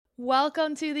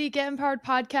Welcome to the Get Empowered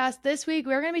podcast. This week,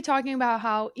 we're going to be talking about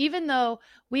how even though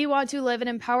we want to live an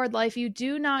empowered life, you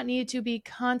do not need to be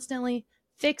constantly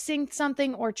fixing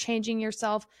something or changing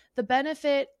yourself. The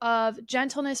benefit of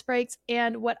gentleness breaks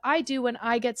and what I do when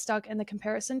I get stuck in the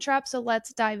comparison trap. So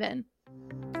let's dive in.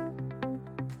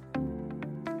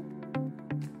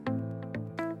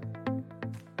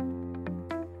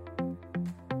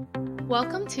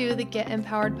 Welcome to the Get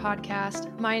Empowered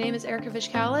podcast. My name is Erica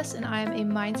Vishkalis, and I am a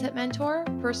mindset mentor,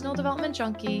 personal development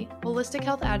junkie, holistic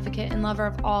health advocate, and lover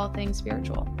of all things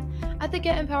spiritual. At the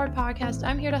Get Empowered podcast,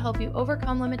 I'm here to help you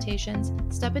overcome limitations,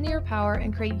 step into your power,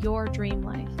 and create your dream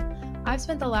life. I've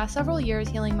spent the last several years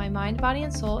healing my mind, body,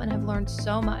 and soul, and have learned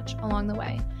so much along the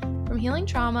way. From healing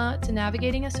trauma to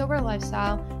navigating a sober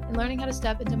lifestyle and learning how to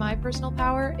step into my personal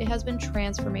power, it has been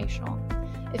transformational.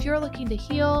 If you're looking to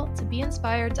heal, to be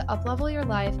inspired, to uplevel your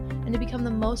life, and to become the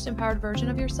most empowered version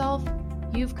of yourself,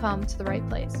 you've come to the right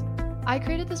place. I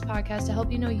created this podcast to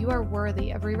help you know you are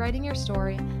worthy of rewriting your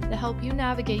story, to help you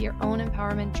navigate your own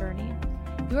empowerment journey.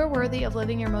 You are worthy of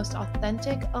living your most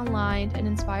authentic, aligned, and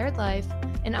inspired life,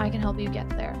 and I can help you get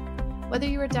there. Whether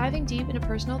you are diving deep into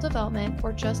personal development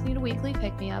or just need a weekly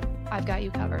pick-me-up, I've got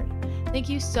you covered. Thank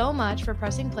you so much for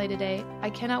pressing play today. I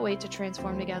cannot wait to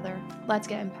transform together. Let's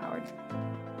get empowered.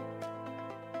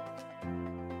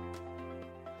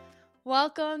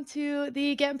 Welcome to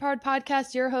the Get Empowered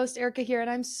podcast. Your host, Erica here, and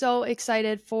I'm so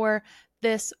excited for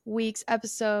this week's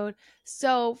episode.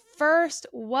 So first,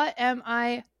 what am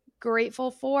I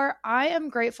grateful for? I am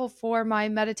grateful for my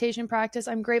meditation practice.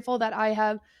 I'm grateful that I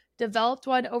have developed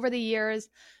one over the years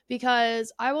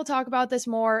because I will talk about this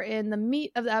more in the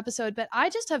meat of the episode, but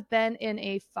I just have been in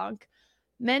a funk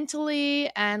mentally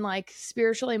and like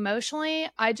spiritually, emotionally.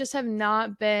 I just have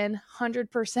not been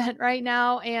 100% right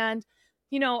now. And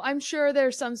you know, I'm sure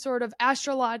there's some sort of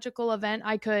astrological event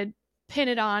I could pin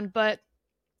it on, but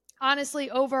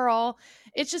honestly, overall,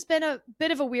 it's just been a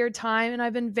bit of a weird time, and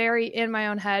I've been very in my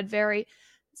own head, very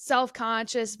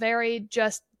self-conscious, very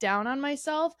just down on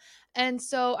myself. And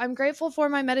so I'm grateful for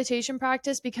my meditation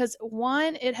practice because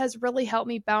one, it has really helped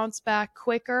me bounce back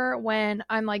quicker when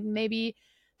I'm like maybe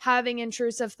having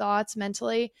intrusive thoughts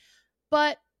mentally,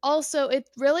 but also it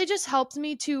really just helps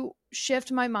me to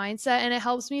shift my mindset and it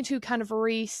helps me to kind of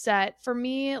reset. For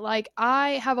me, like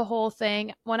I have a whole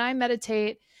thing when I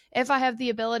meditate. If I have the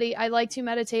ability, I like to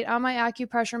meditate on my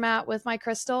acupressure mat with my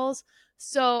crystals.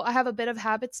 So I have a bit of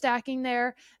habit stacking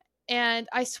there. And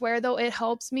I swear though, it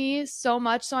helps me so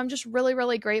much. So I'm just really,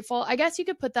 really grateful. I guess you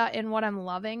could put that in what I'm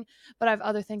loving, but I have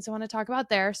other things I want to talk about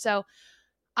there. So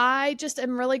I just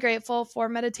am really grateful for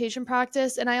meditation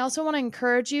practice. And I also want to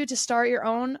encourage you to start your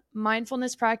own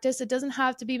mindfulness practice. It doesn't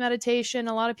have to be meditation.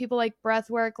 A lot of people like breath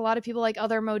work. A lot of people like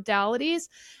other modalities.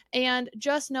 And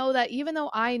just know that even though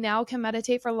I now can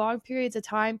meditate for long periods of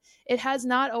time, it has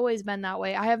not always been that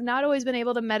way. I have not always been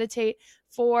able to meditate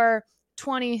for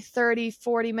 20, 30,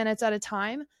 40 minutes at a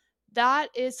time. That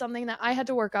is something that I had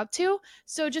to work up to.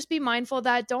 So just be mindful of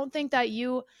that. Don't think that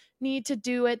you need to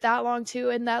do it that long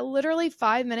too, and that literally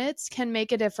 5 minutes can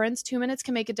make a difference. 2 minutes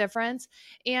can make a difference.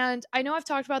 And I know I've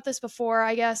talked about this before.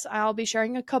 I guess I'll be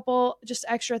sharing a couple just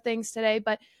extra things today,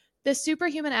 but the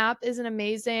Superhuman app is an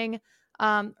amazing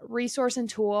resource and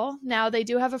tool. Now they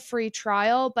do have a free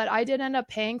trial, but I did end up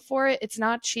paying for it. It's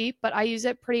not cheap, but I use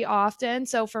it pretty often.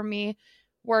 So for me,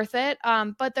 worth it.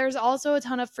 But there's also a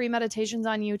ton of free meditations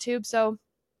on YouTube. So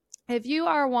if you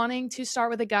are wanting to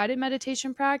start with a guided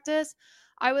meditation practice,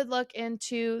 I would look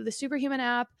into the Superhuman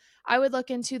app. I would look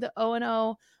into the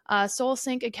O&O Soul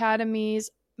Sync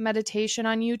Academy's meditation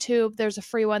on YouTube. There's a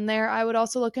free one there. I would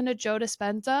also look into Joe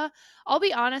Dispenza. I'll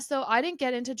be honest though, I didn't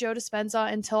get into Joe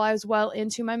Dispenza until I was well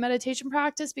into my meditation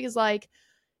practice because like,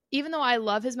 even though I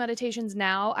love his meditations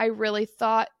now, I really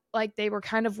thought like they were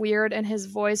kind of weird and his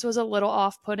voice was a little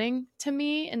off-putting to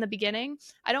me in the beginning.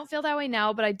 I don't feel that way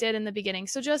now, but I did in the beginning.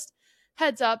 So just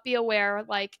heads up, be aware,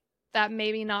 like that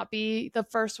maybe not be the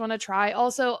first one to try.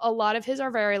 Also, a lot of his are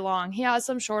very long. He has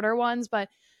some shorter ones, but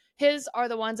his are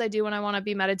the ones I do when I want to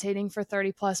be meditating for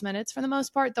 30 plus minutes for the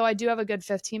most part, though I do have a good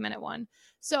 15-minute one.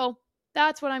 So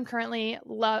that's what I'm currently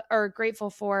grateful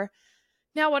for.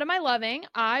 Now, what am I loving?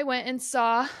 I went and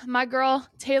saw my girl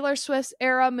Taylor Swift's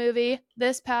Era movie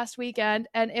this past weekend,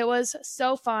 and it was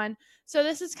so fun. So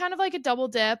this is kind of like a double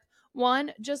dip.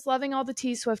 One, just loving all the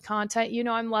T-Swift content. You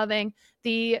know, I'm loving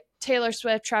the Taylor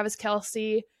Swift, Travis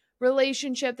Kelce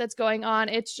relationship that's going on.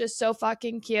 It's just so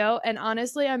fucking cute. And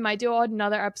honestly, I might do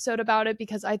another episode about it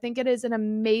because I think it is an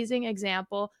amazing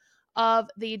example of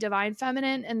the divine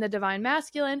feminine and the divine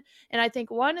masculine. And I think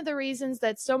one of the reasons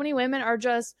that so many women are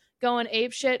just going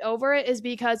apeshit over it is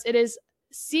because it is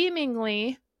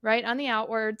seemingly right? On the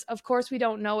outwards, of course, we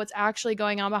don't know what's actually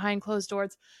going on behind closed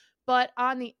doors, but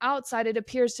on the outside, it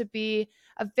appears to be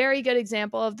a very good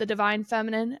example of the divine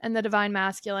feminine and the divine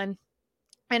masculine,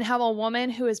 and how a woman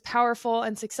who is powerful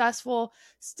and successful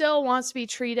still wants to be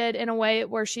treated in a way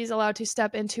where she's allowed to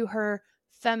step into her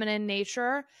feminine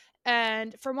nature.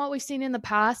 And from what we've seen in the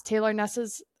past, Taylor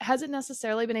hasn't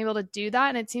necessarily been able to do that.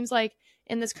 And it seems like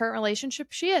in this current relationship,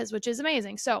 she is, which is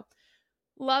amazing. So,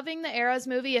 loving the Eras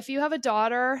movie. If you have a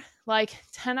daughter, like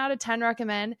 10 out of 10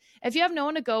 recommend. If you have no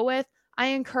one to go with, I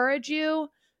encourage you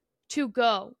to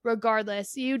go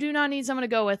regardless. You do not need someone to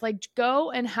go with. Like,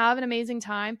 go and have an amazing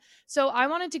time. So I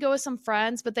wanted to go with some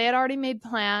friends, but they had already made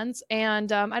plans.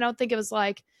 And I don't think it was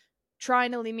like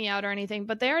trying to leave me out or anything,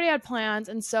 but they already had plans.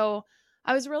 And so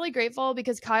I was really grateful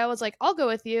because Kyle was like, I'll go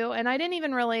with you. And I didn't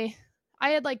even really, I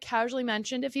had like casually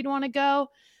mentioned if he'd want to go,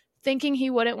 thinking he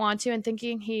wouldn't want to, and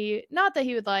thinking not that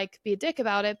he would like be a dick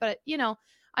about it, but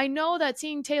I know that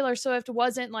seeing Taylor Swift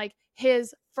wasn't like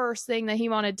his first thing that he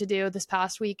wanted to do this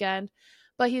past weekend.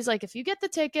 But he's like, if you get the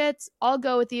tickets, I'll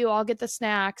go with you. I'll get the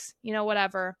snacks,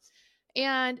 whatever.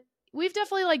 And we've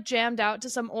definitely like jammed out to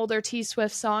some older T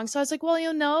Swift songs. So I was like,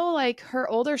 well, like her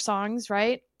older songs,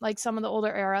 right? Like some of the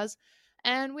older eras.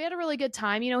 And we had a really good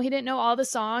time. He didn't know all the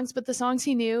songs, but the songs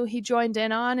he knew, he joined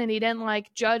in on, and he didn't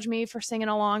like judge me for singing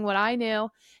along what I knew.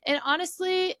 And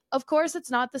honestly, of course,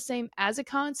 it's not the same as a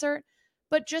concert,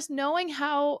 but just knowing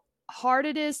how hard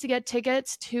it is to get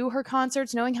tickets to her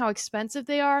concerts, knowing how expensive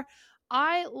they are,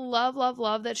 I love, love,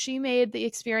 love that she made the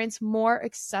experience more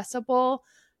accessible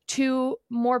to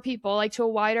more people, like to a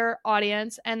wider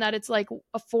audience, and that it's like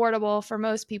affordable for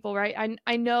most people, right?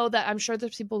 I know that I'm sure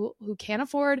there's people who can't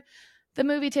afford the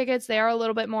movie tickets. They are a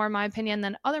little bit more, in my opinion,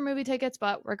 than other movie tickets,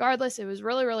 but regardless, it was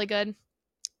really, really good.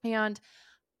 And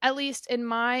at least in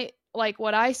my like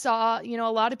what I saw,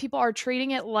 a lot of people are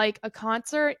treating it like a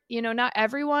concert. Not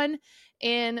everyone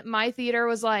in my theater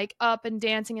was like up and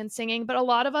dancing and singing, but a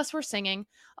lot of us were singing.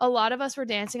 A lot of us were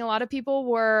dancing. A lot of people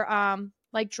were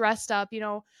like dressed up.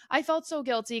 I felt so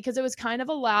guilty because it was kind of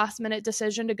a last minute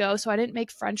decision to go. So I didn't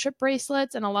make friendship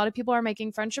bracelets, and a lot of people are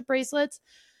making friendship bracelets.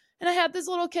 And I had this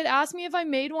little kid ask me if I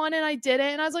made one, and I didn't.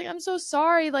 And I was like, I'm so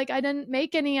sorry. Like, I didn't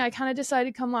make any. I kind of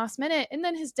decided to come last minute. And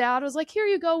then his dad was like, here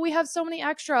you go. We have so many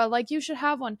extra. Like, you should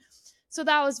have one. So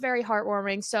that was very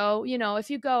heartwarming. So, if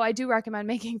you go, I do recommend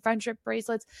making friendship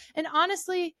bracelets. And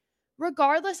honestly,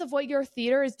 regardless of what your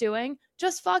theater is doing,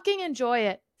 just fucking enjoy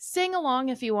it. Sing along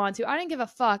if you want to. I didn't give a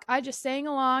fuck. I just sang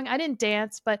along. I didn't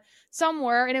dance, but some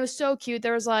were, and it was so cute.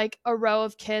 There was like a row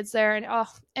of kids there, and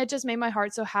it just made my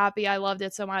heart so happy. I loved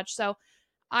it so much. So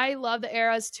I love the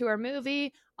Eras Tour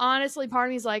movie. Honestly, part of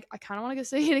me is like, I kind of want to go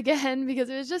see it again because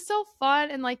it was just so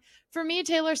fun. And like for me,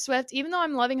 Taylor Swift, even though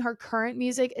I'm loving her current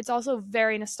music, it's also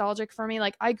very nostalgic for me.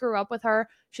 Like I grew up with her.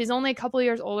 She's only a couple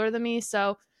years older than me.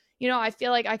 So, I feel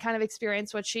like I kind of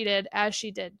experienced what she did as she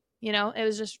did. It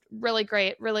was just really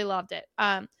great. Really loved it.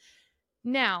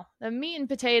 Now, the meat and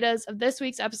potatoes of this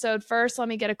week's episode. First, let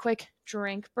me get a quick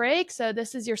drink break. So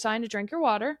this is your sign to drink your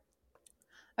water.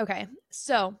 Okay,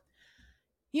 so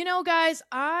guys,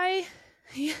 I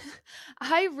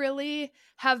really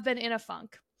have been in a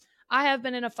funk. I have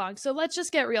been in a funk. So let's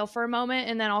just get real for a moment,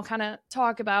 and then I'll kind of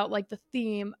talk about like the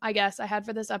theme, I guess, I had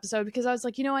for this episode, because I was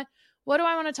like, what do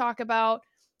I want to talk about?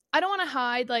 I don't want to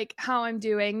hide like how I'm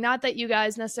doing. Not that you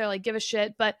guys necessarily give a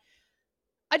shit, but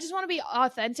I just want to be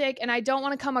authentic, and I don't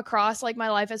want to come across like my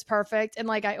life is perfect and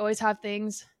like I always have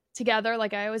things together,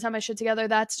 like I always have my shit together.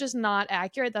 That's just not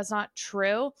accurate. That's not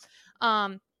true.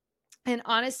 And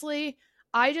honestly,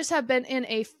 I just have been in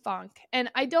a funk, and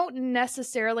I don't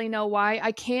necessarily know why.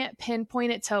 I can't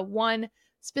pinpoint it to one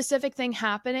specific thing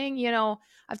happening.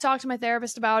 I've talked to my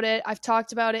therapist about it. I've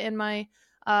talked about it in my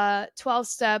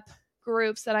 12-step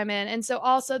groups that I'm in. And so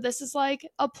also this is like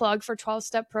a plug for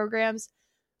 12-step programs.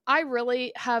 I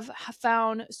really have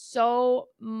found so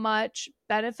much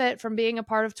benefit from being a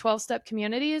part of 12-step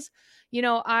communities.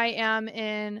 I am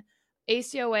in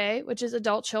ACOA, which is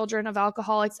Adult Children of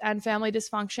Alcoholics and Family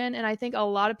Dysfunction. And I think a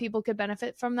lot of people could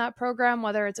benefit from that program,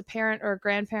 whether it's a parent or a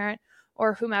grandparent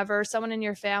or whomever, someone in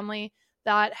your family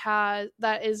that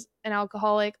is an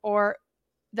alcoholic, or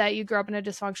that you grew up in a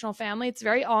dysfunctional family. It's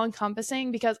very all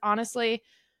encompassing because honestly,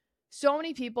 so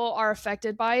many people are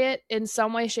affected by it in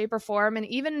some way, shape, or form. And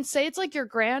even say it's like your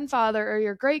grandfather or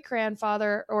your great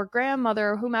grandfather or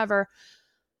grandmother or whomever,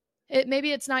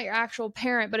 maybe it's not your actual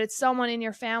parent, but it's someone in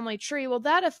your family tree. Well,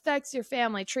 that affects your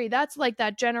family tree. That's like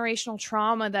that generational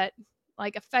trauma that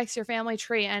like affects your family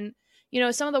tree. And,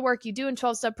 some of the work you do in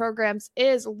 12-step programs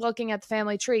is looking at the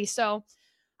family tree. So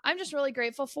I'm just really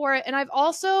grateful for it. And I've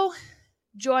also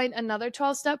joined another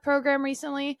 12-step program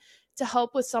recently to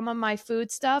help with some of my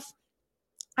food stuff.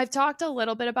 I've talked a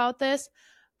little bit about this,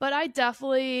 but I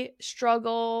definitely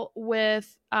struggle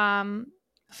with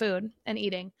food and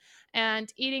eating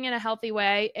in a healthy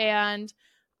way. And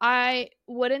I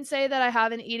wouldn't say that I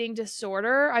have an eating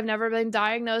disorder. I've never been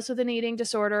diagnosed with an eating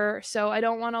disorder, so I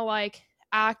don't want to like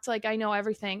act like I know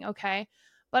everything, okay?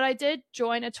 But I did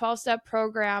join a 12-step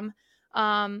program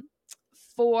um,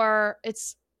 for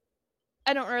it's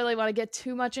I don't really want to get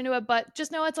too much into it, but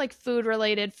just know it's like food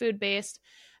related, food based.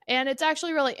 And it's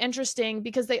actually really interesting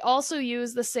because they also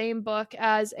use the same book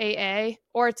as AA,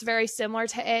 or it's very similar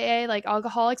to AA, like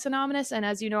Alcoholics Anonymous. And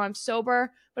as you know, I'm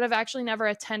sober, but I've actually never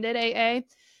attended AA.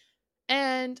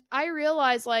 And I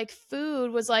realized like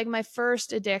food was like my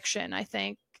first addiction, I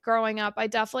think, growing up. I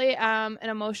definitely am an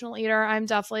emotional eater. I'm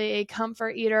definitely a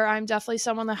comfort eater. I'm definitely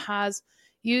someone that has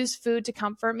used food to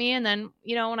comfort me. And then,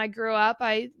 when I grew up,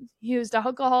 I used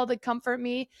alcohol to comfort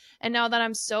me. And now that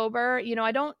I'm sober,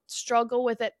 I don't struggle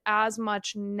with it as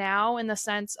much now in the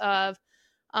sense of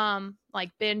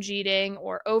like binge eating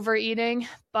or overeating,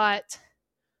 but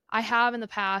I have in the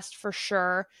past for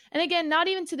sure. And again, not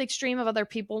even to the extreme of other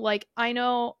people. Like,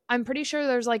 I'm pretty sure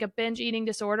there's like a binge eating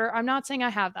disorder. I'm not saying I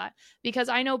have that because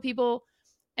I know people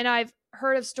and I've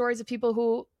heard of stories of people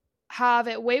who have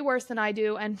it way worse than I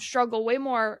do and struggle way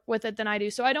more with it than I do.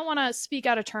 So I don't want to speak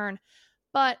out of turn,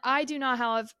 but I do not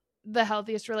have the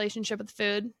healthiest relationship with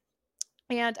food.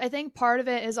 And I think part of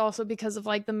it is also because of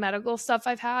like the medical stuff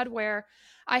I've had where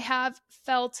I have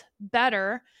felt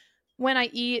better when I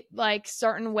eat like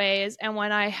certain ways and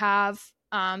when I have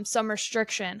some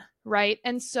restriction, right?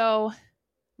 And so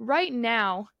right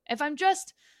now, if I'm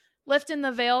just lifting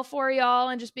the veil for y'all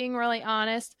and just being really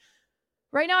honest,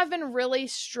 right now I've been really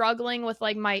struggling with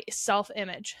like my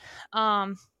self-image.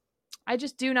 I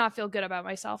just do not feel good about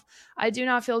myself. I do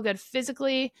not feel good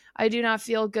physically. I do not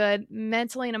feel good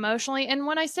mentally and emotionally. And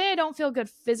when I say I don't feel good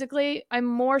physically, I'm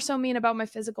more so mean about my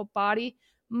physical body.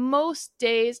 Most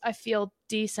days I feel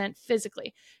decent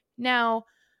physically. Now,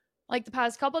 like the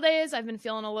past couple days, I've been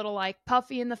feeling a little like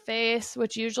puffy in the face,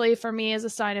 which usually for me is a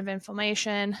sign of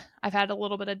inflammation. I've had a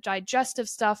little bit of digestive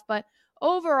stuff, but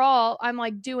overall, I'm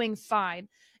like doing fine.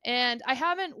 And I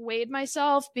haven't weighed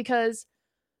myself because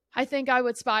I think I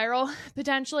would spiral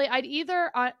potentially. I'd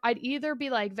either be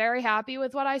like very happy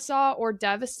with what I saw or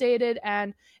devastated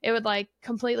and it would like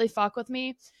completely fuck with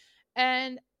me.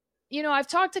 And I've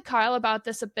talked to Kyle about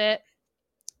this a bit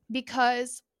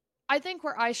because I think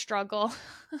where I struggle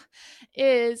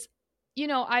is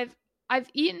I've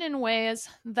eaten in ways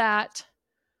that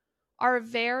are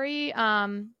very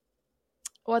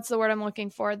what's the word I'm looking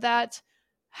for, that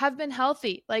have been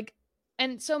healthy. Like,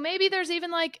 and so maybe there's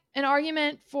even like an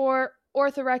argument for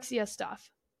orthorexia stuff.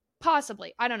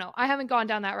 Possibly. I don't know. I haven't gone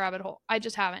down that rabbit hole. I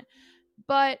just haven't.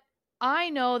 But I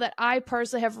know that I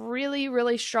personally have really,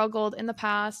 really struggled in the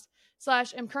past,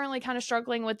 slash, am currently kind of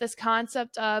struggling with this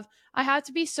concept of I have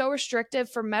to be so restrictive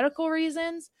for medical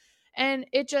reasons. And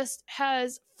it just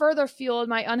has further fueled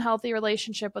my unhealthy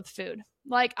relationship with food.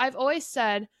 Like I've always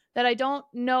said, that I don't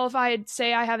know if I'd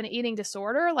say I have an eating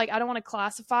disorder. Like I don't want to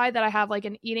classify that I have like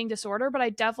an eating disorder, but I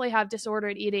definitely have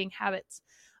disordered eating habits.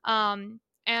 And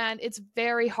it's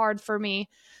very hard for me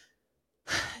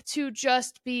to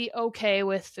just be okay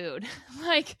with food.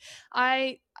 like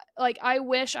I I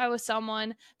wish I was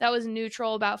someone that was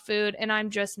neutral about food and I'm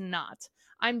just not.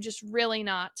 I'm just really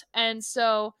not. And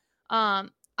so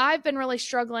I've been really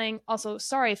struggling. Also,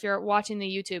 sorry if you're watching the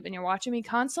YouTube and you're watching me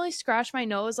constantly scratch my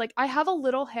nose. Like I have a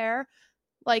little hair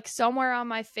like somewhere on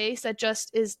my face that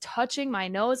just is touching my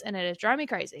nose and it is driving me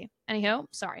crazy. Anyhow,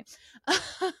 sorry.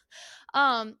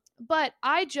 But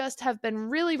I just have been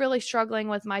really, really struggling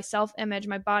with my self-image,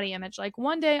 my body image. Like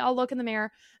one day I'll look in the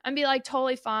mirror and be like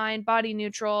totally fine, body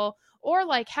neutral, or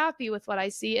like happy with what I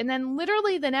see. And then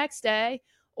literally the next day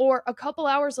or a couple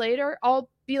hours later, I'll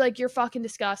be like, you're fucking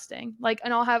disgusting. Like,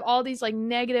 and I'll have all these like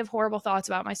negative, horrible thoughts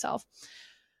about myself.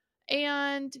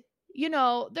 And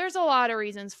there's a lot of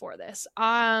reasons for this.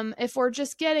 If we're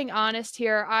just getting honest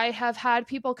here, I have had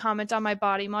people comment on my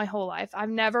body my whole life. I've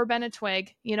never been a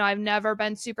twig, I've never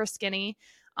been super skinny.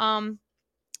 But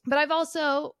I've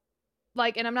also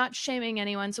like, and I'm not shaming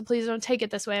anyone, so please don't take it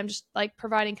this way. I'm just like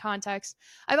providing context.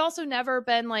 I've also never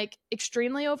been like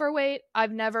extremely overweight.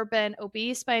 I've never been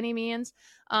obese by any means.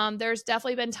 There's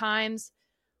definitely been times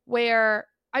where,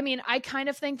 I mean, I kind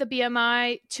of think the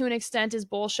BMI to an extent is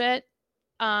bullshit.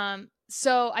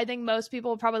 So I think most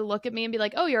people will probably look at me and be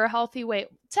like, oh, you're a healthy weight.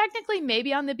 Technically,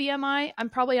 maybe on the BMI, I'm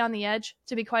probably on the edge,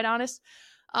 to be quite honest.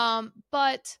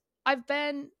 But I've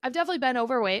definitely been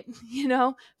overweight,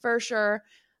 for sure.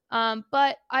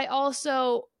 But I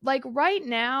also, like, right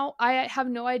now, I have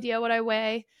no idea what I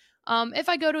weigh. If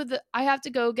I go I have to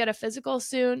go get a physical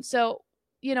soon. So,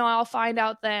 I'll find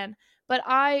out then. But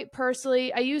I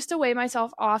personally, I used to weigh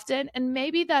myself often, and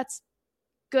maybe that's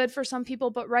good for some people,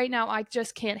 but right now I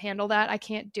just can't handle that. I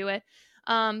can't do it.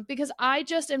 Because I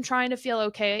just am trying to feel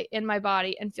okay in my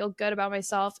body and feel good about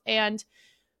myself. And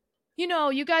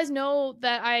you guys know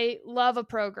that I love a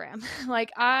program.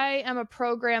 Like, I am a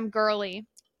program girly.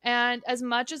 And as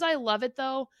much as I love it,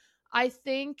 though, I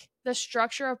think the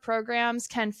structure of programs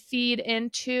can feed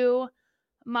into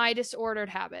my disordered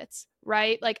habits,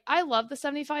 right? Like, I love the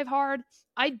 75 hard.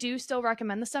 I do still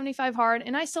recommend the 75 hard,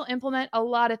 and I still implement a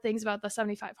lot of things about the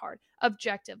 75 hard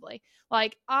objectively.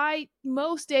 Like,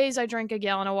 most days I drink a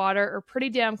gallon of water or pretty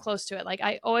damn close to it. Like,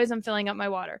 I always am filling up my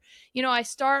water. I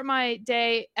start my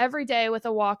day every day with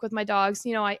a walk with my dogs.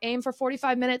 I aim for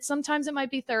 45 minutes. Sometimes it might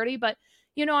be 30, but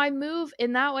I move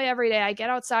in that way every day. I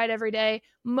get outside every day.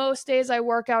 Most days I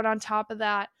work out on top of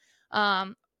that.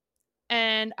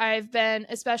 And I've been,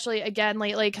 especially again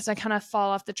lately, because I kind of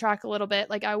fall off the track a little bit.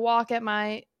 Like, I walk at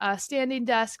my standing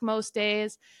desk most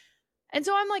days. And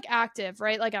so I'm like active,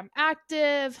 right? Like, I'm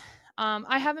active.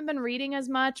 I haven't been reading as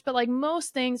much, but like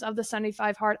most things of the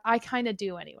 75 hard, I kind of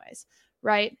do anyways,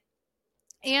 right?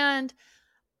 And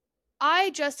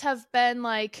I just have been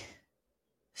like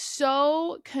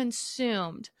so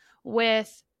consumed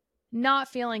with not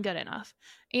feeling good enough.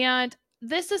 And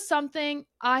this is something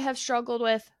I have struggled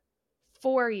with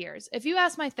 4 years. If you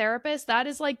ask my therapist, that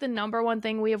is like the number one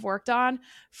thing we have worked on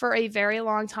for a very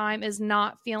long time, is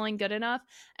not feeling good enough.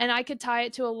 And I could tie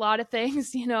it to a lot of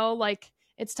things, like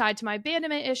it's tied to my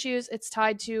abandonment issues. It's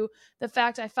tied to the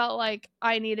fact I felt like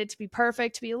I needed to be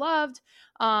perfect to be loved.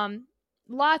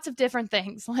 Lots of different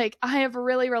things. Like, I have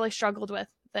really, really struggled with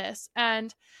this.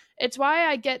 And it's why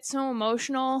I get so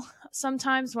emotional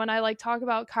sometimes when I like talk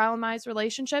about Kyle and Mai's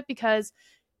relationship, because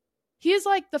he is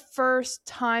like the first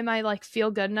time I like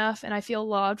feel good enough and I feel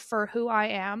loved for who I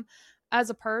am as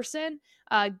a person,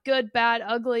 good, bad,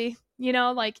 ugly.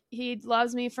 Like, he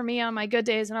loves me for me on my good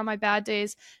days and on my bad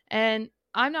days. And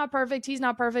I'm not perfect. He's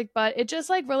not perfect, but it just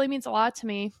like really means a lot to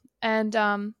me. And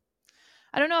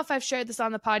I don't know if I've shared this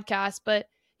on the podcast, but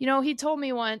he told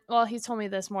me he's told me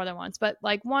this more than once, but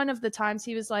like one of the times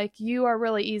he was like, "You are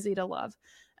really easy to love."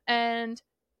 And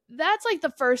that's like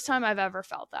the first time I've ever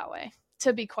felt that way,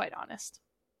 to be quite honest.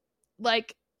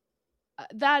 Like,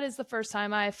 that is the first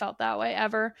time I felt that way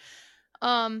ever.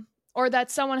 Or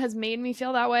that someone has made me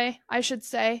feel that way, I should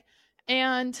say.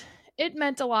 And it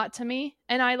meant a lot to me.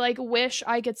 And I like wish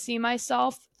I could see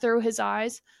myself through his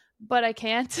eyes, but I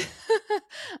can't.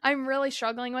 I'm really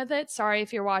struggling with it. Sorry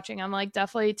if you're watching. I'm like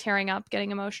definitely tearing up,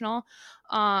 getting emotional.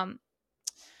 Um,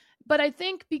 but I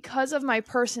think because of my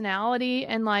personality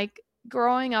and like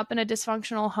growing up in a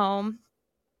dysfunctional home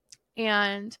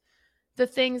and the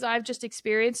things I've just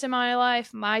experienced in my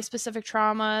life, my specific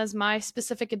traumas, my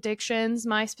specific addictions,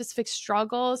 my specific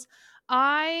struggles,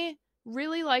 I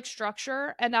really like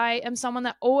structure, and I am someone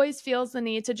that always feels the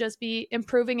need to just be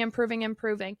improving, improving,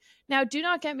 improving. Now, do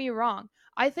not get me wrong.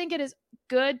 I think it is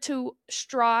good to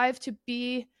strive to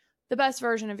be the best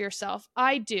version of yourself.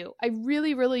 I do. I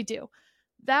really, really do.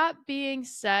 That being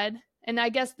said, and I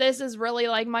guess this is really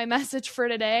like my message for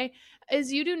today,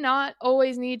 is you do not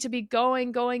always need to be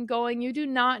going, going, going. You do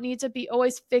not need to be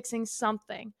always fixing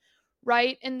something,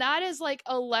 right? And that is like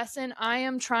a lesson I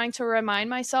am trying to remind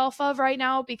myself of right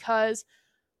now, because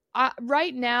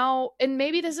right now, and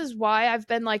maybe this is why I've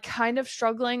been like kind of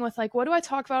struggling with like, what do I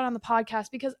talk about on the podcast?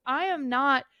 Because I am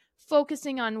not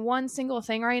focusing on one single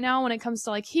thing right now when it comes to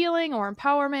like healing or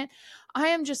empowerment. I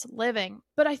am just living.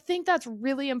 But I think that's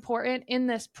really important in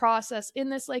this process, in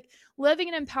this like living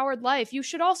an empowered life. You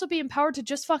should also be empowered to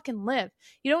just fucking live.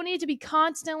 You don't need to be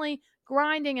constantly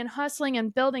grinding and hustling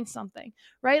and building something,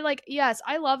 right? Like, yes,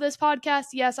 I love this podcast.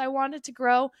 Yes, I want it to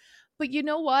grow. But you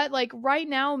know what? Like, right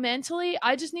now, mentally,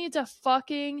 I just need to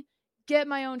fucking get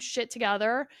my own shit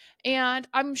together. And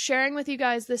I'm sharing with you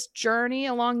guys this journey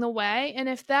along the way. And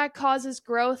if that causes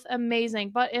growth, amazing.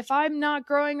 But if I'm not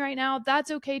growing right now,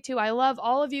 that's okay too. I love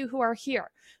all of you who are here.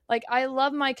 Like, I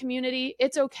love my community.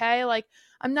 It's okay. Like,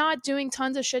 I'm not doing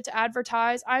tons of shit to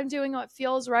advertise. I'm doing what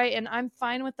feels right, and I'm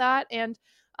fine with that. And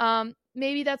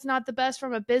maybe that's not the best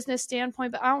from a business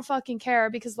standpoint, but I don't fucking care,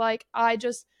 because like, I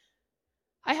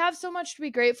have so much to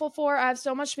be grateful for. I have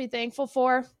so much to be thankful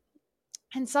for.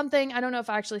 And something, I don't know if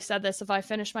I actually said this, if I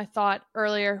finished my thought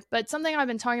earlier, but something I've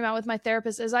been talking about with my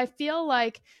therapist is I feel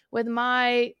like with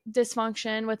my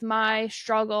dysfunction, with my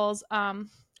struggles,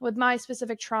 with my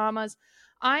specific traumas,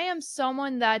 I am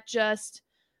someone that just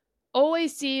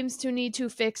always seems to need to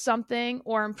fix something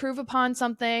or improve upon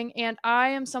something. And I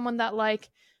am someone that like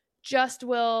just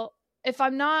will, if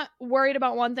I'm not worried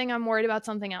about one thing, I'm worried about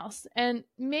something else. And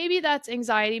maybe that's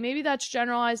anxiety, maybe that's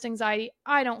generalized anxiety.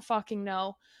 I don't fucking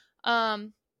know.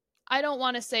 Um I don't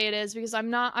want to say it is because I'm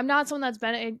not someone that's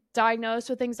been diagnosed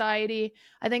with anxiety.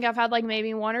 I think I've had like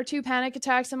maybe one or two panic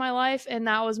attacks in my life, and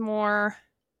that was more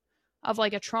of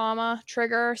like a trauma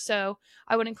trigger. So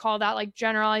I wouldn't call that like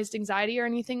generalized anxiety or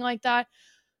anything like that.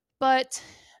 But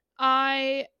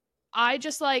I I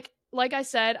just like I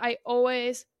said, I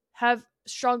always have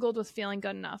struggled with feeling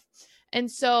good enough. And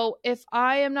so if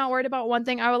I am not worried about one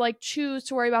thing, I would like choose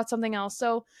to worry about something else.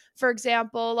 So for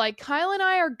example, like Kyle and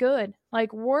I are good.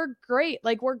 Like we're great.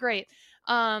 Like we're great.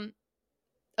 Um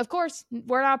of course,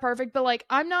 we're not perfect, but like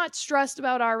I'm not stressed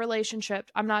about our relationship.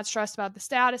 I'm not stressed about the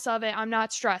status of it. I'm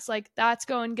not stressed. Like that's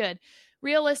going good.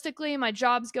 Realistically, my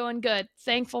job's going good.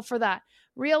 Thankful for that.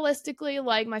 Realistically,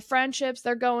 like my friendships,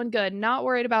 they're going good. Not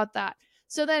worried about that.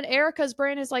 So then Erica's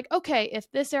brain is like, okay,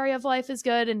 if this area of life is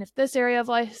good, and if this area of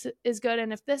life is good,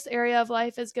 and if this area of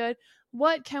life is good,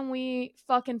 what can we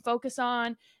fucking focus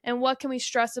on? And what can we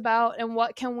stress about? And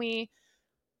what can we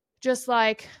just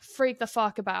like freak the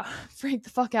fuck about, freak the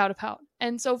fuck out about.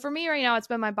 And so for me right now, it's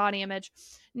been my body image.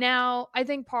 Now, I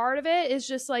think part of it is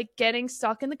just like getting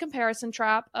stuck in the comparison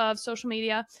trap of social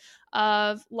media,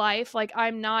 of life. Like,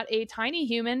 I'm not a tiny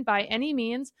human by any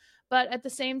means, but at the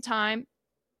same time,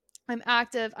 I'm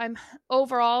active. I'm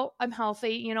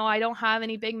healthy. You know, I don't have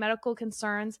any big medical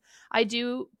concerns. I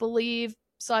do believe,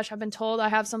 slash, I've been told I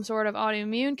have some sort of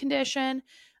autoimmune condition.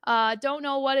 Don't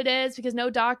know what it is because no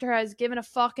doctor has given a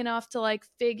fuck enough to like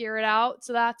figure it out.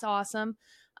 So that's awesome.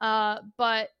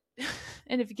 But,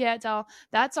 and if you can't tell,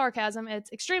 that's sarcasm.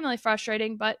 It's extremely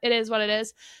frustrating, but it is what it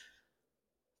is.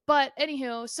 But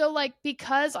anywho, so like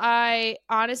because I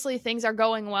honestly things are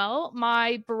going well,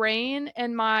 my brain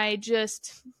and my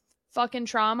just fucking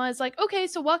trauma is like, okay,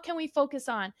 so what can we focus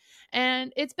on?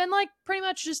 And it's been like pretty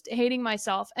much just hating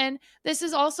myself. And this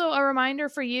is also a reminder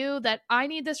for you that I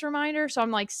need this reminder. So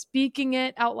I'm like speaking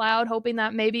it out loud, hoping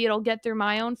that maybe it'll get through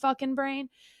my own fucking brain.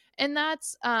 And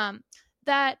that's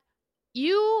that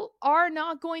you are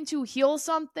not going to heal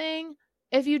something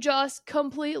if you just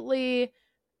completely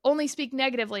only speak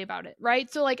negatively about it, right?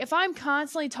 So like if I'm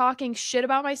constantly talking shit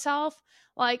about myself,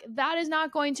 like that is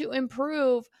not going to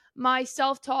improve my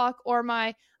self-talk or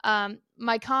my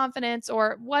confidence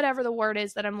or whatever the word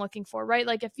is that I'm looking for, right?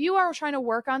 Like if you are trying to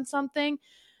work on something,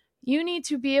 you need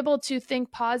to be able to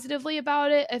think positively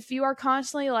about it. If you are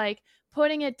constantly like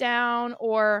putting it down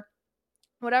or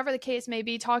whatever the case may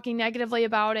be, talking negatively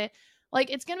about it,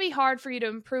 like it's going to be hard for you to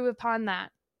improve upon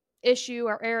that issue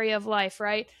or area of life,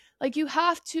 right? Like you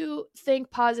have to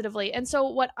think positively. And so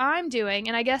what I'm doing,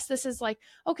 and I guess this is like,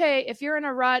 okay, if you're in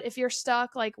a rut, if you're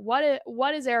stuck, like what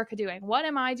is Erica doing? What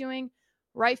am I doing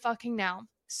right fucking now?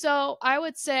 So I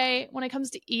would say when it comes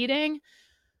to eating,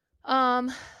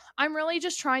 um I'm really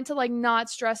just trying to like not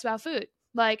stress about food.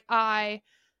 Like yeah,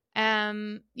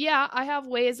 I have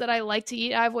ways that I like to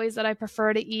eat. I have ways that I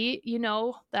prefer to eat. You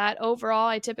know, that overall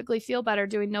I typically feel better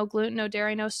doing no gluten, no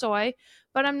dairy, no soy.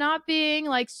 But I'm not being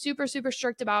like super, super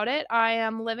strict about it. I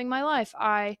am living my life.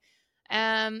 I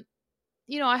am,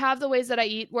 you know, I have the ways that I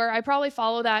eat where I probably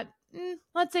follow that,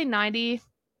 let's say 95%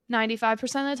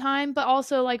 of the time. But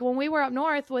also, like when we were up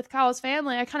north with Kyle's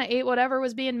family, I kind of ate whatever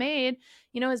was being made.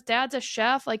 You know, his dad's a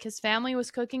chef. Like his family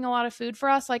was cooking a lot of food for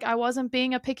us. Like I wasn't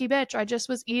being a picky bitch. I just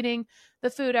was eating the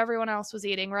food everyone else was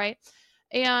eating, right?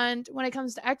 And when it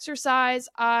comes to exercise,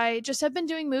 I just have been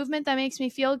doing movement that makes me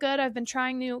feel good. I've been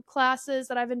trying new classes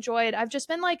that I've enjoyed. I've just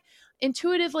been like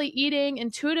intuitively eating,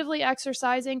 intuitively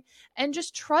exercising, and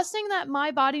just trusting that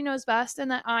my body knows best and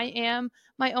that I am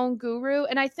my own guru.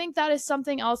 And I think that is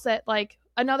something else that, like,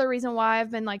 another reason why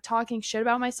I've been like talking shit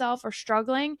about myself or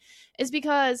struggling is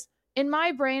because in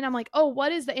my brain, I'm like, oh,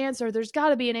 what is the answer? There's got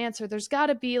to be an answer. There's got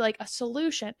to be like a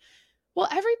solution. Well,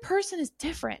 every person is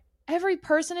different. Every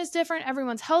person is different.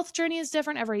 Everyone's health journey is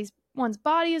different. Everyone's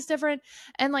body is different.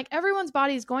 And like everyone's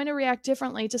body is going to react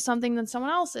differently to something than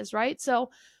someone else's, right? So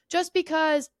just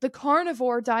because the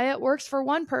carnivore diet works for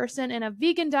one person and a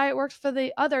vegan diet works for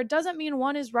the other doesn't mean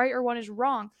one is right or one is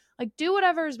wrong. Like do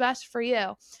whatever is best for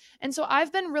you. And so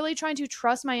I've been really trying to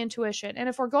trust my intuition. And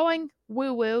if we're going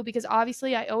woo woo, because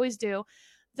obviously I always do,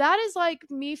 that is like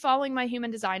me following my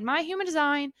human design. My human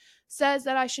design says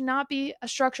that I should not be a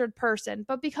structured person.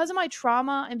 But because of my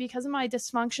trauma and because of my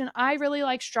dysfunction, I really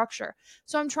like structure.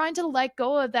 So I'm trying to let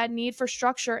go of that need for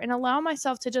structure and allow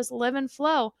myself to just live and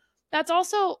flow. That's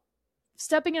also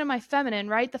stepping into my feminine,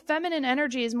 right? The feminine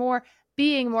energy is more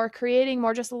being, more creating,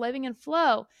 more just living in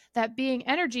flow, that being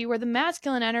energy, where the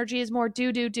masculine energy is more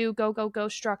do, do, do, go, go, go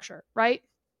structure, right?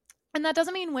 And that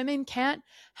doesn't mean women can't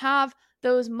have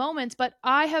those moments, but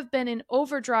I have been in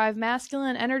overdrive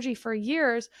masculine energy for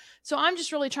years. So I'm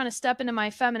just really trying to step into my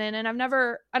feminine. And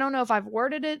I don't know if I've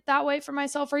worded it that way for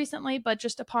myself recently, but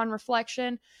just upon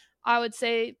reflection, I would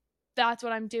say that's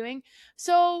what I'm doing.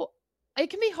 So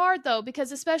it can be hard though,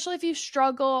 because especially if you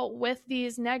struggle with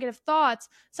these negative thoughts,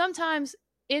 sometimes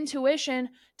intuition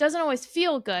doesn't always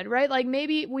feel good, right? Like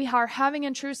maybe we are having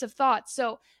intrusive thoughts.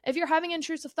 So if you're having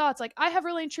intrusive thoughts, like I have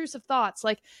really intrusive thoughts,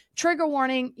 like trigger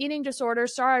warning, eating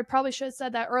disorders. Sorry, I probably should have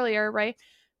said that earlier, right?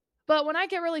 But when I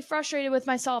get really frustrated with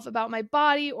myself about my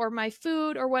body or my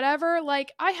food or whatever,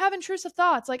 like I have intrusive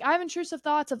thoughts. Like I have intrusive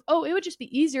thoughts of, oh, it would just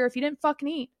be easier if you didn't fucking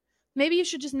eat. Maybe you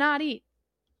should just not eat.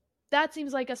 That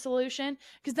seems like a solution,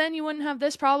 because then you wouldn't have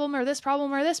this problem or this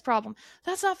problem or this problem.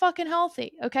 That's not fucking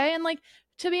healthy, okay? And like,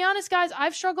 to be honest, guys,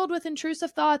 I've struggled with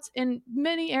intrusive thoughts in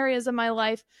many areas of my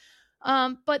life.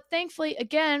 But thankfully,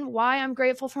 again, why I'm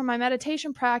grateful for my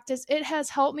meditation practice, it has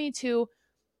helped me to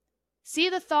see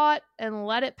the thought and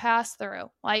let it pass through.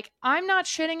 Like, I'm not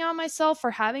shitting on myself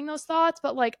for having those thoughts,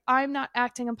 but like, I'm not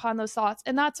acting upon those thoughts.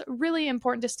 And that's a really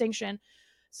important distinction.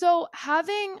 So,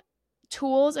 having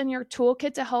tools in your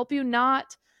toolkit to help you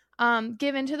not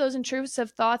give into those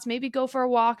intrusive thoughts, maybe go for a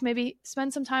walk, maybe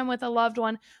spend some time with a loved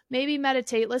one, maybe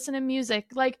meditate, listen to music.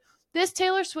 Like, this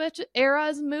Taylor Swift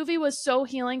era's movie was so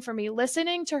healing for me.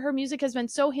 Listening to her music has been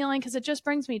so healing because it just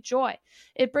brings me joy.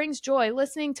 It brings joy.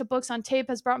 Listening to books on tape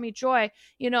has brought me joy.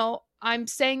 You know, I'm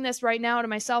saying this right now to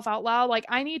myself out loud. Like,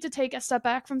 I need to take a step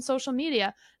back from social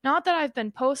media. Not that I've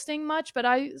been posting much, but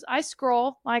I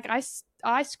scroll. Like,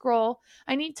 I scroll.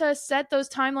 I need to set those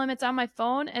time limits on my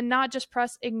phone and not just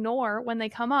press ignore when they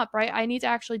come up, right? I need to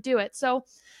actually do it. So,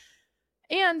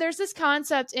 and there's this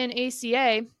concept in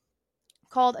ACA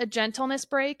called a gentleness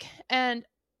break. And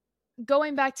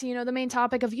going back to, the main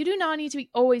topic of, you do not need to be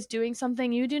always doing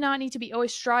something. You do not need to be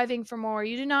always striving for more.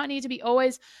 You do not need to be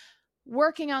always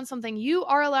working on something. You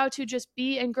are allowed to just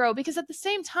be and grow, because at the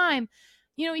same time,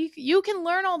 you can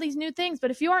learn all these new things,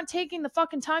 but if you aren't taking the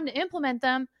fucking time to implement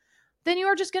them, then you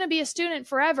are just going to be a student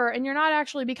forever and you're not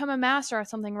actually become a master at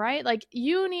something, right? Like,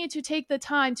 you need to take the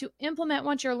time to implement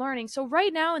what you're learning. So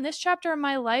right now in this chapter of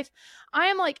my life, I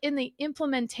am like in the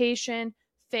implementation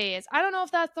phase. I don't know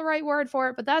if that's the right word for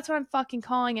it, but that's what I'm fucking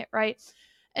calling it, right?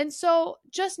 And so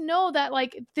just know that,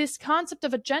 like, this concept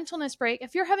of a gentleness break,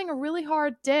 if you're having a really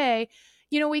hard day,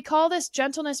 we call this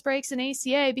gentleness breaks in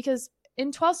ACA because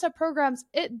in 12-step programs,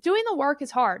 doing the work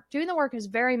is hard. Doing the work is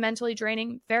very mentally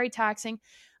draining, very taxing.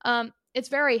 It's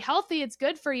very healthy, it's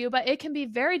good for you, but it can be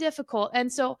very difficult.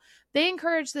 And so they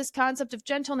encourage this concept of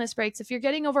gentleness breaks. If you're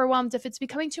getting overwhelmed, if it's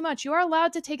becoming too much, you are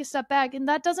allowed to take a step back. And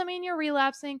that doesn't mean you're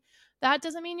relapsing. That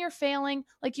doesn't mean you're failing.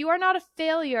 Like, you are not a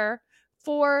failure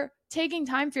for taking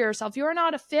time for yourself. You are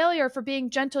not a failure for being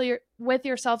gentle with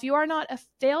yourself. You are not a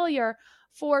failure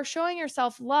for showing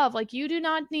yourself love. Like, you do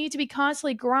not need to be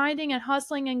constantly grinding and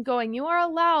hustling and going. You are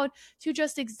allowed to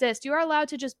just exist. You are allowed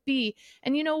to just be.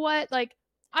 And you know what? Like,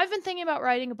 I've been thinking about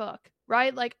writing a book,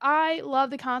 right? Like, I love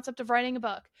the concept of writing a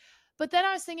book. But then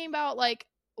I was thinking about, like,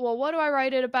 well, what do I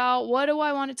write it about? What do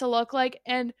I want it to look like?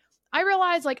 And I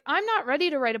realized, like, I'm not ready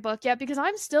to write a book yet because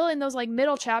I'm still in those like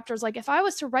middle chapters. Like, if I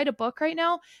was to write a book right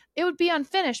now, it would be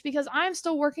unfinished because I'm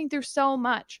still working through so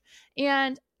much.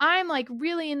 And I'm like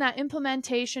really in that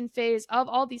implementation phase of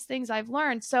all these things I've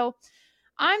learned. So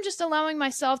I'm just allowing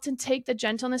myself to take the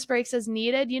gentleness breaks as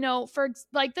needed. For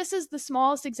like, this is the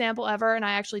smallest example ever, and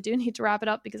I actually do need to wrap it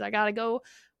up because I gotta go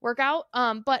work out.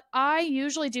 But I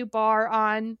usually do bar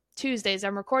on Tuesdays.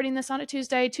 I'm recording this on a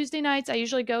Tuesday. Tuesday nights, I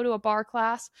usually go to a bar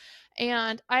class,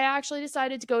 and I actually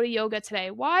decided to go to yoga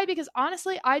today. Why? Because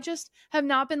honestly, I just have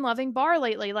not been loving bar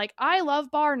lately. Like, I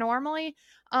love bar normally.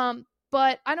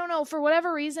 But I don't know, for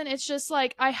whatever reason, it's just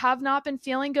like I have not been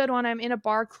feeling good when I'm in a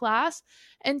bar class.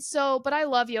 And so, but I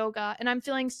love yoga and I'm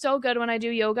feeling so good when I do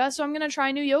yoga. So I'm going to try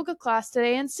a new yoga class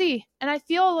today and see. And I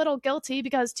feel a little guilty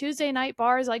because Tuesday night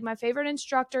bar is like my favorite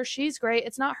instructor. She's great.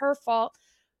 It's not her fault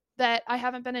that I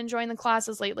haven't been enjoying the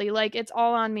classes lately. Like, it's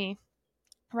all on me,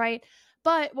 right?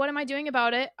 But what am I doing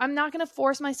about it? I'm not going to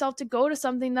force myself to go to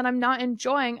something that I'm not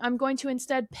enjoying. I'm going to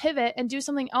instead pivot and do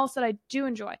something else that I do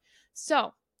enjoy.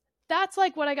 So that's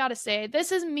like what I got to say.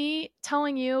 This is me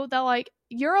telling you that, like,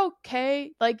 you're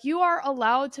okay. Like, you are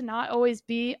allowed to not always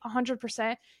be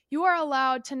 100%. You are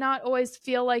allowed to not always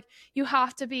feel like you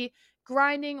have to be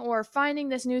grinding or finding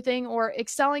this new thing or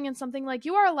excelling in something. Like,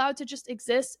 you are allowed to just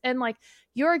exist, and like,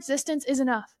 your existence is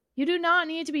enough. You do not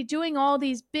need to be doing all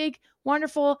these big,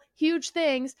 wonderful, huge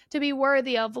things to be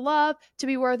worthy of love, to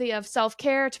be worthy of self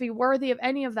care, to be worthy of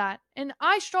any of that. And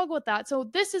I struggle with that. So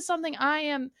this is something I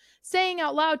am saying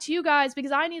out loud to you guys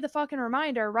because I need the fucking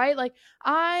reminder, right? Like,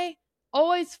 I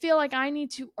always feel like I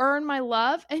need to earn my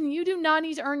love, and you do not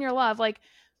need to earn your love. Like,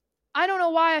 I don't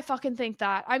know why I fucking think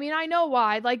that. I mean, I know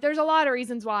why. Like, there's a lot of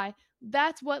reasons why.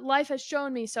 That's what life has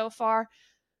shown me so far.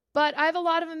 But I have a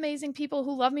lot of amazing people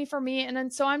who love me for me. And then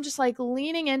so I'm just like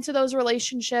leaning into those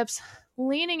relationships,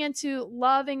 leaning into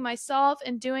loving myself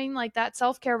and doing like that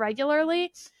self care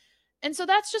regularly. And so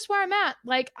that's just where I'm at.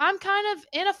 Like, I'm kind of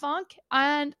in a funk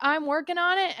and I'm working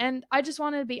on it. And I just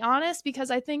wanted to be honest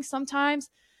because I think sometimes,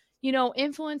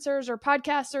 influencers or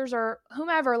podcasters or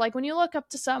whomever, like when you look up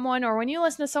to someone or when you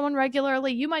listen to someone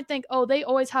regularly, you might think, oh, they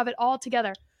always have it all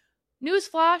together.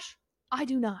 Newsflash, I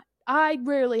do not. I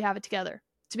rarely have it together.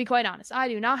 To be quite honest, I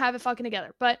do not have it fucking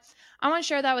together. But I want to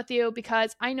share that with you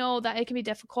because I know that it can be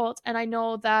difficult, and I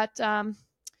know that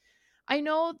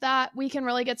we can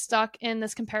really get stuck in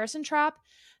this comparison trap.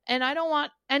 And I don't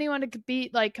want anyone to be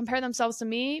like compare themselves to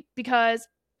me because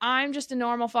I'm just a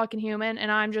normal fucking human,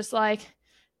 and I'm just like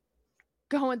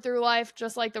going through life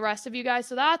just like the rest of you guys.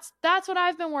 So that's what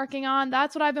I've been working on.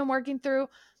 That's what I've been working through.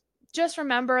 Just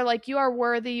remember, like, you are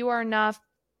worthy, you are enough,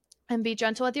 and be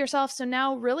gentle with yourself. So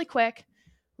now, really quick,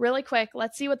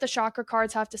 let's see what the chakra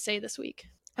cards have to say this week.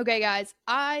 Okay, guys,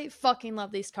 I fucking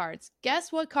love these cards.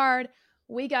 Guess what card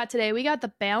we got today? We got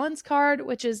the balance card,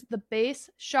 which is the base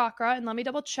chakra. And let me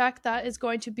double check. That is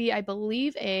going to be, I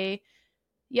believe,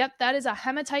 that is a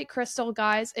hematite crystal,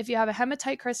 guys. If you have a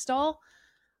hematite crystal,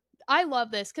 I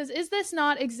love this because is this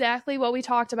not exactly what we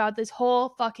talked about this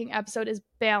whole fucking episode is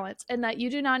balance, and that you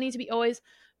do not need to be always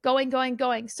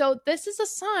going. So this is a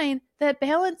sign that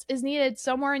balance is needed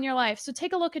somewhere in your life. So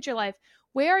take a look at your life.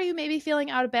 Where are you maybe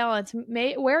feeling out of balance?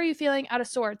 Where are you feeling out of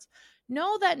sorts?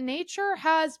 Know that nature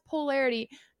has polarity.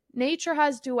 Nature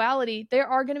has duality. There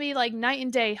are going to be like night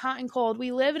and day, hot and cold.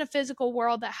 We live in a physical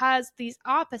world that has these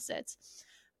opposites.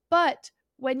 But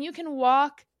when you can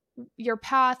walk your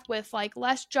path with like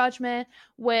less judgment,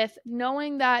 with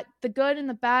knowing that the good and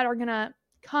the bad are going to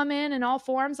come in all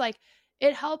forms, like,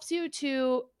 it helps you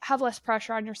to have less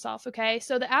pressure on yourself. Okay,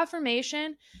 so the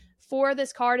affirmation for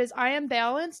this card is I am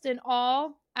balanced in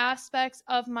all aspects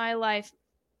of my life.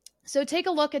 So take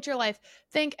a look at your life.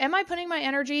 Think, am I putting my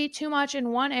energy too much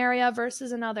in one area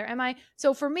versus another?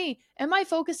 So for me, am I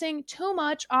focusing too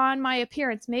much on my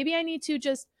appearance? Maybe I need to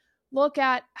just look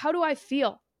at how do I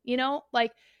feel,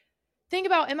 like, think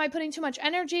about, am I putting too much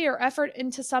energy or effort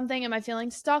into something? Am I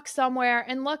feeling stuck somewhere?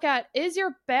 And look at,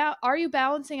 are you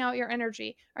balancing out your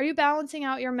energy? Are you balancing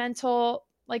out your mental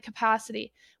like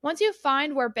capacity? Once you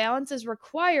find where balance is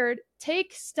required,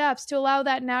 take steps to allow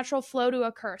that natural flow to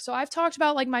occur. So I've talked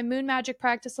about like my moon magic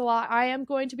practice a lot. I am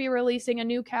going to be releasing a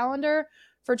new calendar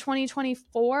for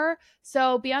 2024.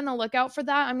 So be on the lookout for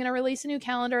that. I'm going to release a new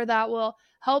calendar that will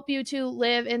help you to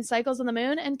live in cycles of the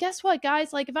moon. And guess what,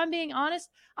 guys? Like, if I'm being honest,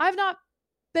 I've not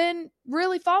been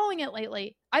really following it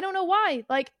lately. I don't know why.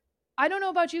 Like, I don't know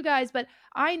about you guys, but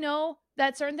I know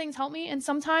that certain things help me. And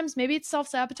sometimes maybe it's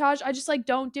self-sabotage. I just like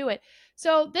don't do it.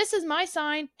 So this is my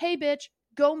sign. Hey, bitch,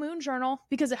 go moon journal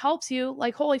because it helps you.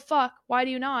 Like, holy fuck, why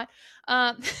do you not?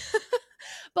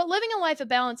 But living a life of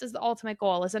balance is the ultimate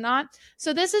goal, is it not?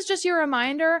 So this is just your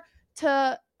reminder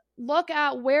to look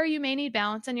at where you may need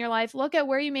balance in your life. Look at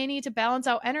where you may need to balance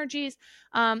out energies.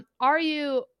 Are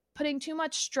you putting too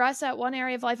much stress at one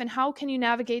area of life, and how can you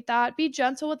navigate that? Be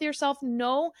gentle with yourself.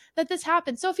 Know that this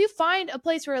happens. So if you find a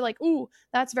place where you're like, ooh,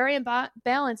 that's very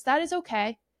imbalanced, that is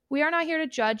okay. We are not here to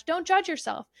judge. Don't judge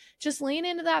yourself. Just lean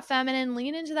into that feminine,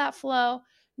 lean into that flow.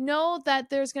 Know that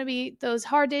there's going to be those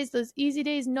hard days, those easy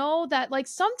days. Know that like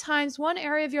sometimes one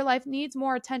area of your life needs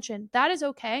more attention. That is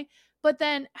okay. But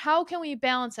then how can we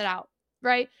balance it out,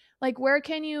 right? Like, where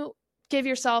can you give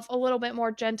yourself a little bit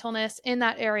more gentleness in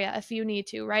that area if you need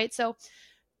to, right? So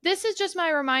this is just my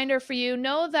reminder for you.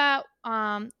 Know that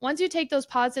once you take those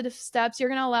positive steps, you're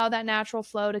going to allow that natural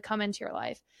flow to come into your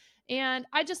life. And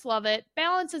I just love it.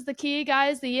 Balance is the key,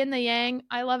 guys, the yin, the yang.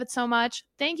 I love it so much.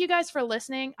 Thank you guys for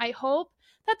listening. I hope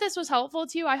that this was helpful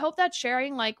to you. I hope that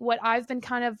sharing like what I've been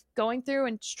kind of going through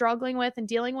and struggling with and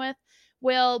dealing with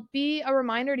will be a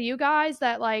reminder to you guys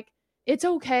that like it's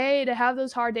okay to have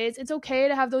those hard days. It's okay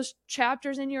to have those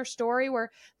chapters in your story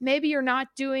where maybe you're not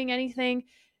doing anything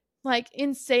like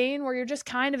insane, where you're just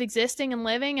kind of existing and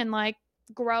living and like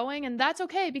growing. And that's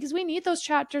okay because we need those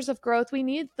chapters of growth. We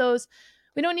need those.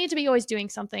 We don't need to be always doing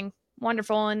something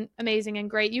wonderful and amazing and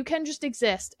great. You can just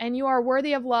exist, and you are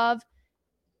worthy of love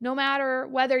no matter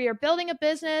whether you're building a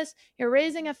business, you're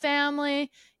raising a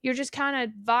family, you're just kind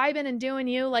of vibing and doing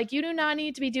you. Like, you do not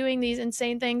need to be doing these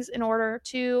insane things in order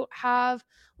to have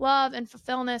love and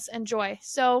fulfillment and joy.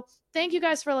 So thank you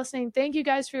guys for listening. Thank you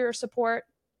guys for your support.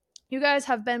 You guys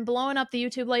have been blowing up the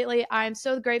YouTube lately. I'm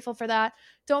so grateful for that.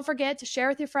 Don't forget to share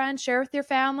with your friends, share with your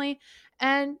family,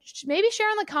 and maybe share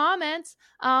in the comments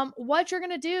what you're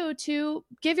going to do to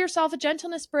give yourself a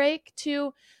gentleness break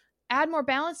to add more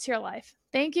balance to your life.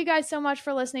 Thank you guys so much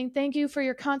for listening. Thank you for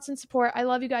your constant support. I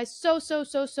love you guys so, so,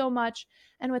 so, so much.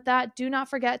 And with that, do not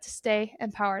forget to stay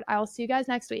empowered. I will see you guys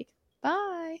next week.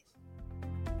 Bye.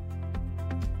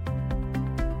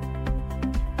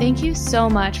 Thank you so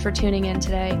much for tuning in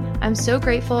today. I'm so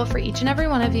grateful for each and every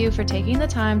one of you for taking the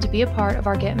time to be a part of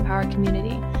our Get Empowered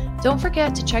community. Don't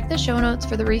forget to check the show notes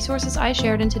for the resources I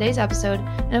shared in today's episode,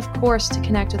 and of course, to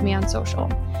connect with me on social.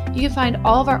 You can find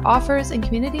all of our offers and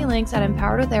community links at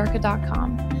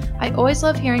empoweredwitherica.com. I always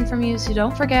love hearing from you, so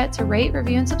don't forget to rate,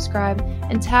 review, and subscribe,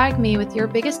 and tag me with your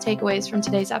biggest takeaways from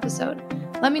today's episode.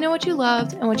 Let me know what you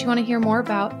loved and what you want to hear more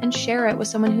about, and share it with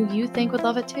someone who you think would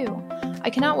love it too. I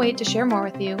cannot wait to share more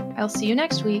with you. I'll see you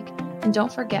next week, and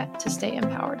don't forget to stay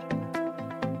empowered.